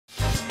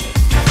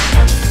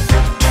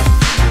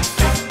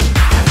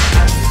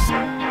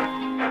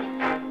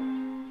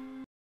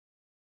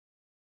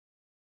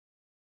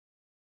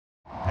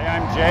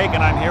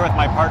here with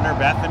my partner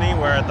Bethany.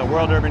 We're at the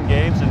World Urban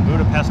Games in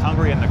Budapest,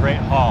 Hungary in the Great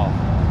Hall.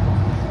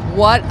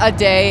 What a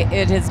day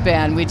it has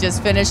been. We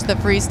just finished the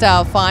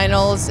freestyle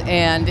finals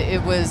and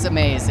it was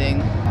amazing.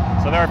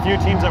 So there are a few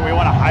teams that we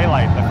want to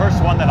highlight. The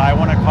first one that I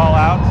want to call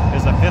out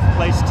is the 5th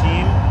place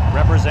team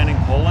representing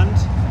Poland.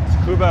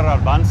 It's Kuba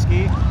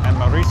Radwanski and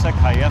Marisa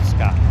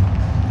Kajewska.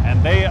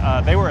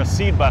 And they were a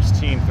seed bus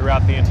team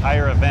throughout the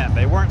entire event.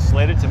 They weren't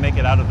slated to make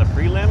it out of the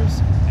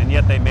prelims, and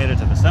yet they made it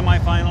to the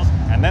semifinals,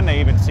 and then they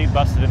even seed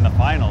busted in the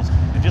finals.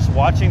 And just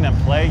watching them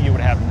play, you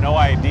would have no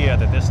idea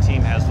that this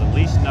team has the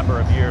least number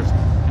of years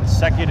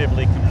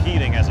consecutively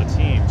competing as a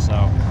team.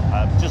 So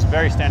just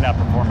very standout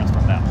performance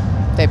from them.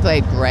 They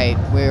played great.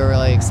 We were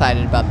really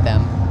excited about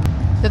them.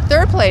 The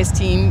 3rd place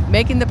team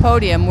making the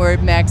podium were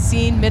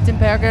Maxine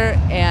Mittenberger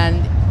and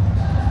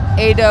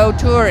Edo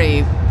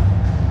Turi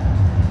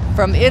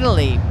from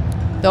Italy.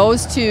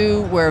 Those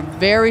two were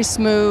very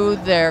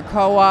smooth. Their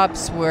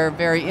co-ops were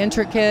very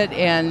intricate,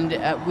 and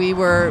we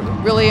were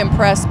really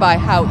impressed by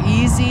how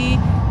easy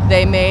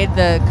they made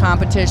the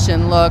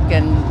competition look,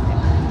 and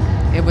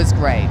it was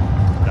great.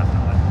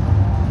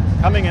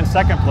 Definitely. Coming in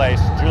 2nd place,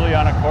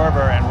 Juliana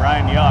Korver and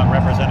Ryan Young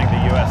representing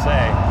the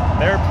USA.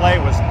 Their play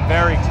was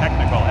very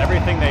technical.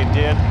 Everything they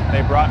did,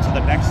 they brought to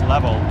the next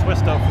level.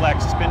 Twisto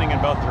flex, spinning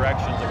in both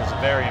directions. It was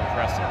very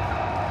impressive.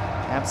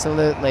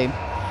 Absolutely.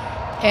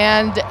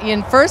 And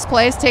in 1st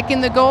place,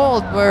 taking the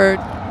gold, were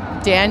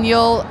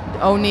Daniel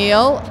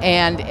O'Neill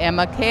and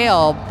Emma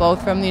Kale,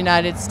 both from the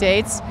United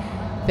States.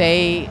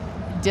 They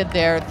did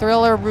their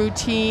thriller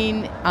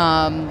routine.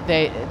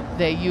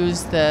 They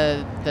used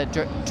the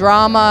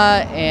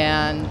drama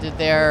and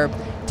their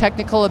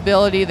technical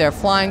ability. They're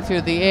flying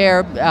through the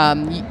air,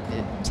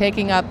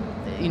 taking up,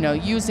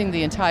 using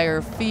the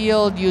entire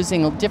field,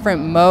 using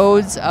different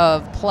modes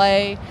of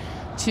play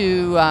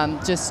to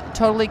just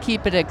totally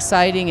keep it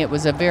exciting. It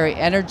was a very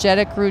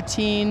energetic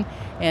routine,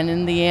 and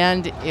in the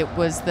end, it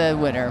was the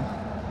winner.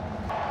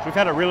 We've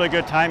had a really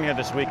good time here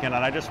this weekend,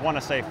 and I just want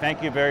to say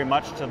thank you very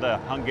much to the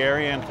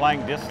Hungarian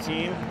flying disc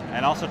team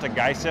and also to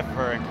GAISIF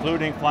for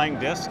including flying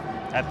disc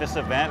at this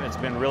event. It's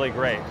been really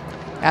great.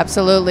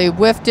 Absolutely.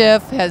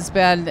 WIFDIF has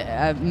been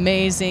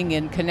amazing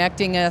in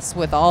connecting us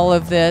with all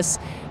of this,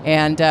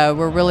 and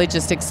we're really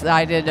just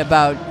excited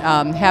about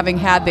having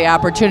had the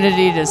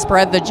opportunity to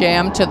spread the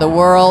jam to the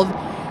world.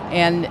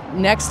 And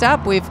next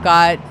up, we've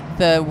got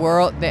the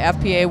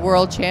FPA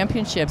World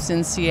Championships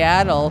in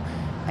Seattle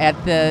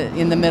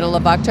in the middle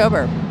of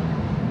October.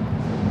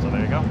 So there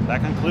you go.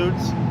 That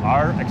concludes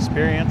our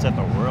experience at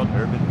the World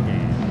Urban Games.